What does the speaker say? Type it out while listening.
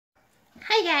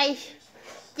Hi guys,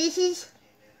 this is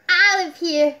Olive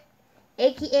here,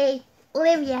 aka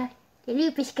Olivia, the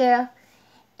lupus girl,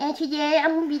 and today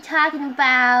I'm going to be talking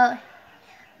about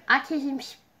Autism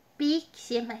Speaks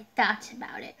and my thoughts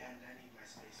about it.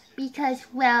 Because,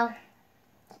 well,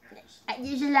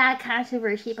 there's a lot of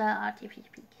controversy about Autism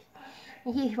Speaks,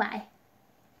 and here's why,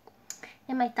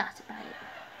 and my thoughts about it,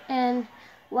 and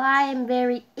why I'm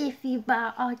very iffy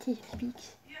about Autism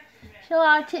Speaks. So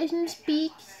Autism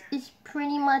Speaks is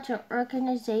pretty much an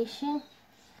organization.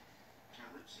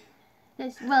 They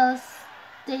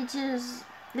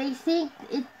think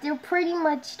they're pretty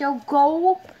much, their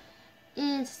goal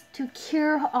is to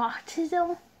cure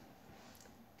autism.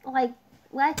 Like,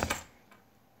 what?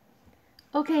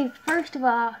 Okay, first of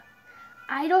all,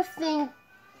 I don't think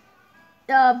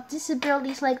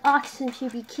disabilities like autism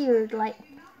should be cured. Like,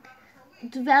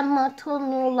 developmental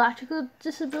neurological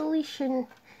disabilities shouldn't,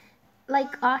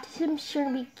 like autism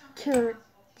shouldn't be cured.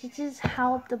 This is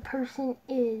how the person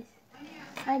is.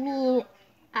 I mean,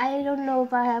 I don't know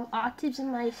if I have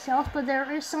autism myself, but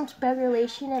there is some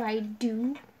speculation that I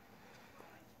do.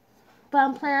 But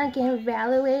I'm planning on getting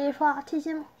evaluated for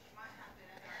autism.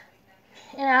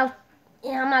 And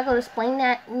I'm not going to explain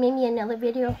that, maybe in another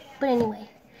video. But anyway.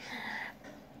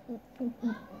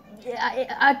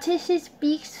 Autism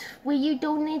Speaks, when you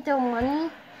donate their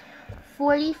money,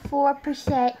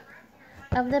 44%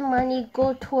 of the money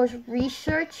go towards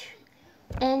research.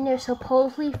 And they're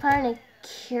supposedly finding a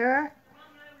cure.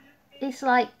 It's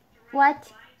like,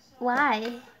 what?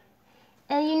 Why?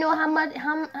 And you know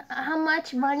how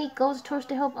much money goes towards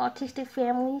to help autistic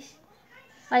families?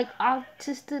 Like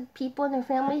autistic people and their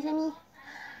families, I mean?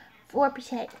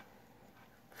 4%.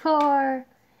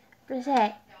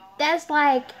 4%. That's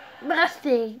like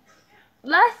nothing.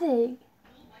 Nothing.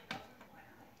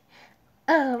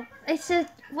 Oh, it's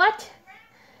just, what?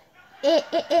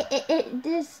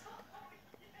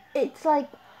 It's like,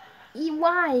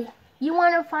 why? You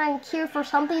want to find a cure for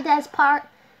something that's part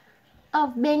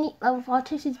of many of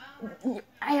autism?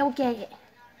 I don't get it.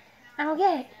 I don't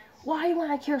get it. Why you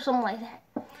want to cure something like that?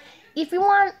 If you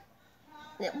want,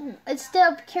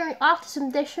 instead of curing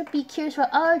autism, there should be cures for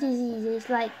other diseases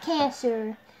like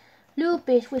cancer,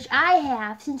 lupus, which I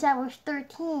have since I was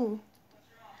 13.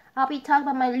 I'll be talking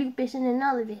about my lupus in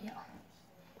another video.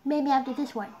 Maybe after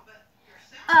this one.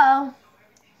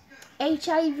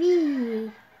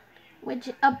 HIV, which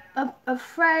a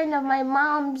friend of my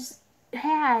mom's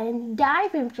had and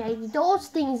died from HIV. Those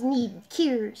things need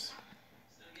cures.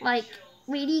 Like,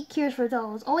 we need cures for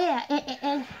those. Oh yeah,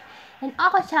 and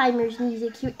Alzheimer's needs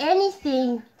a cure.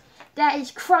 Anything that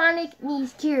is chronic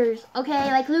needs cures.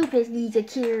 Okay, like lupus needs a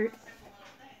cure.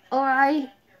 Alright?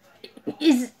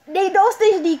 Those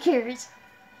things need cures.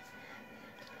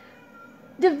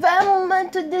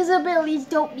 Developmental disabilities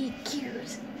don't need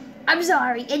cures. I'm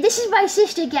sorry. And this is my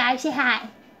sister, guys. Say hi.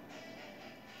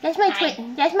 That's my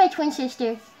twin. That's my twin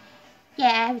sister. Yeah,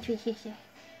 I have a twin sister.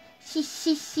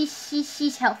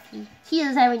 She's healthy. She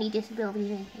doesn't have any disabilities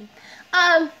or anything.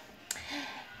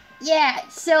 Yeah.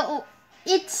 So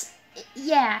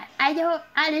I don't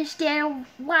understand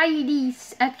why you need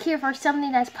a cure for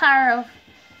something that's part of.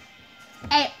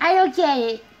 I don't get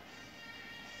it.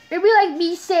 It'd be like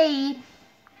me saying,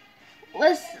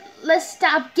 let's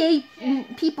stop gay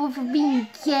people from being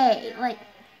gay. Like,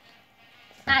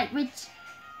 which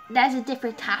that's a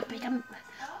different topic.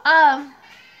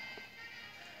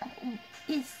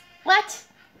 It's what?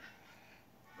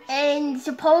 And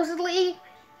supposedly,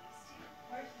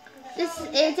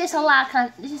 it's just a lot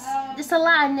of just a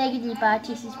lot of negative about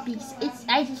Autism Speaks.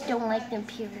 I just don't like them,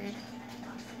 period.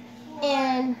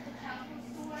 And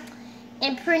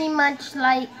pretty much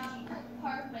like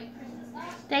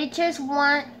they just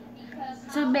want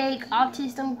to make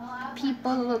autism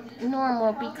people look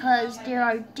normal because they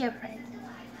are different.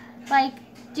 Like,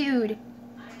 dude,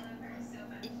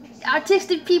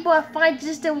 autistic people are fine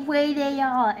just the way they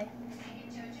are.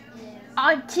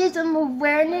 Autism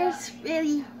awareness,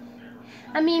 really,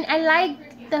 I mean, I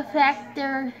like the fact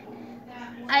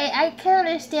I can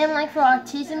understand, like, for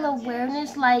autism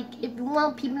awareness, like, if you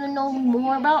want people to know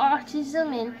more about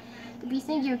autism, and if you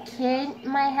think your kid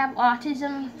might have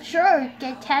autism, sure,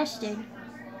 get tested.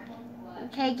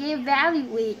 Okay, get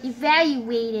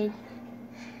evaluated.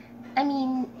 I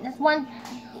mean, that's one.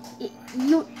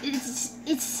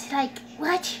 It's like,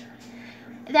 what?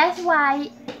 That's why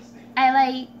I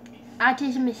like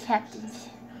autism acceptance.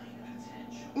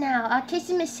 Now,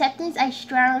 autism acceptance, I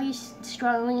strongly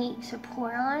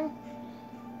support on,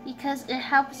 because it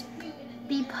helps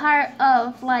be part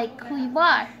of, like, who you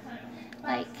are.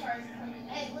 Like,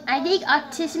 I think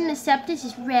autism acceptance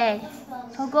is red.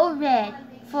 So go red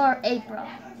for April.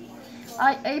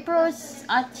 April's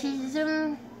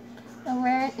Autism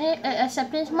Awareness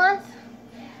Acceptance Month.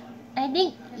 I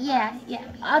think, yeah.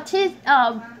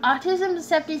 Autism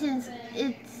Acceptance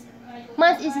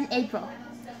month is in April.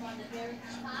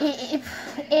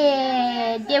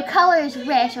 Their color is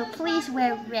red, so please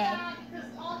wear red,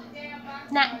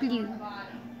 not blue.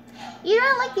 You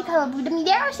don't like the color blue. I mean,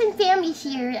 there are some families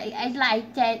here I'd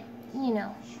like that,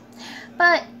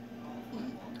 but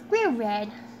we're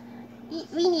red.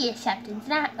 We need acceptance,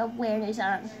 not awareness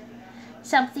on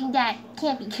something that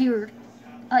can't be cured.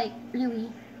 Like, really.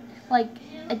 Like,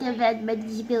 a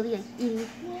disability.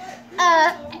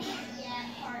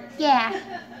 Yeah.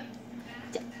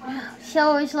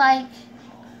 So it's like,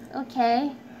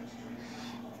 okay.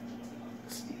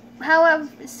 However,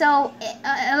 so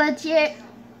a legit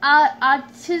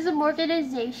autism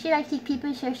organization I think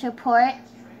people should support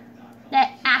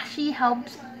that actually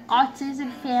helps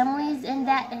autism families and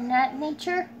that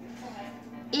nature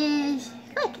is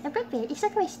like a breakfast. It's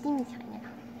like my steamy right now.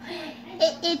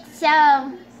 It's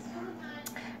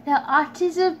the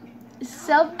Autism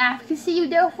Self-Advocacy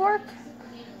Network.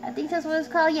 I think that's what it's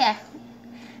called. Yeah,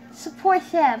 support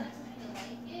them.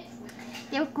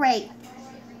 They're great.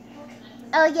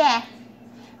 Oh yeah,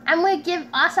 I'm gonna give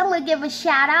a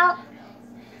shout out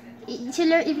to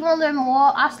learn if you want to learn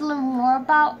more. Also learn more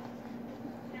about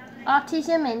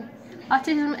autism and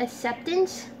autism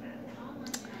acceptance.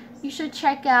 You should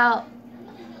check out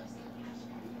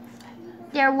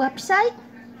their website.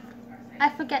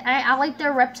 I'll link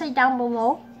their website down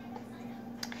below.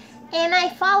 And I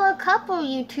follow a couple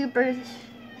YouTubers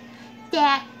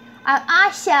that are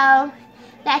also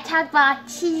that talk about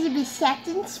autism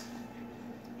acceptance.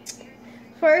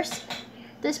 First,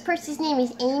 this person's name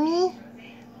is Amy.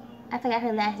 I forgot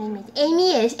her last name is.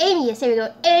 Amy is. There we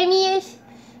go. Amy is.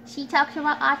 She talks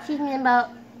about autism and about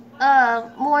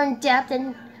more in depth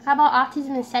and about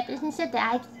autism acceptance and stuff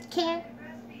that I can.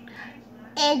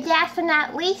 And last but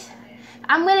not least,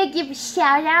 I'm gonna give a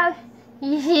shout out.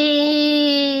 She's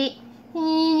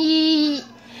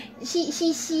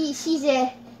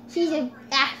a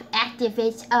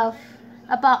activist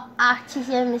about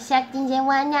autism acceptance and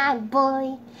whatnot.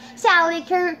 Boy, so I'll link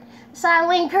her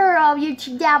on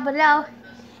YouTube down below.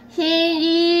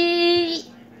 Hey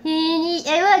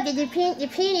look, the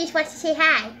penis wants to say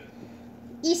hi.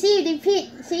 You see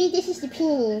this is the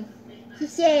penis. He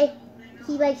said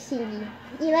he likes Cindy.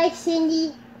 You like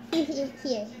Cindy?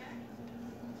 Here.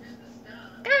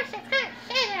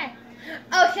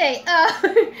 Okay,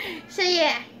 so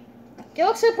yeah,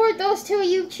 go support those two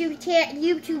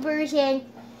YouTubers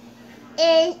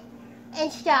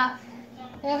and stuff.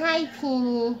 And hi,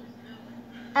 Peony.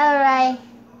 Alright,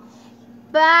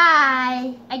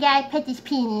 bye. I gotta pet this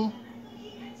Peony.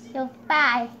 So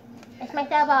bye. That's my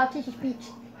thought about Autism Speaks.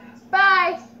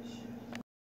 Bye.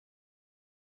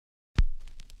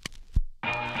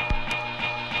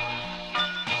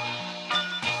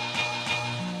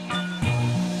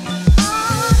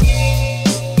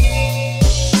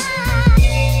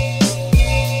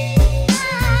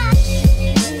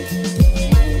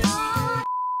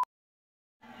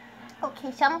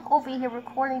 Okay, so I'm over here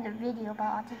recording the video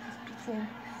about Autism Speaks, and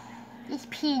this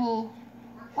Peony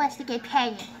wants to get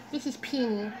petted. This is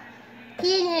Peony.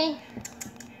 Peony.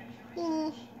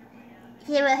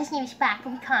 Yeah, well, his name is Spot,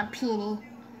 but we call him Peony.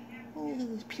 This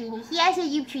is Peony. He has a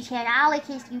YouTube channel. I'll link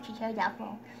his YouTube channel down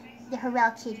below. The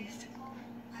Harrell Kitties.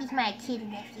 He's my kitty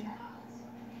nephew.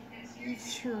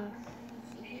 He's true.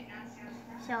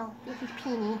 So, this is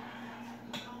Peony.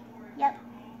 Yep.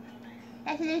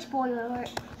 That's a spoiler alert.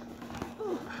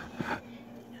 Ooh.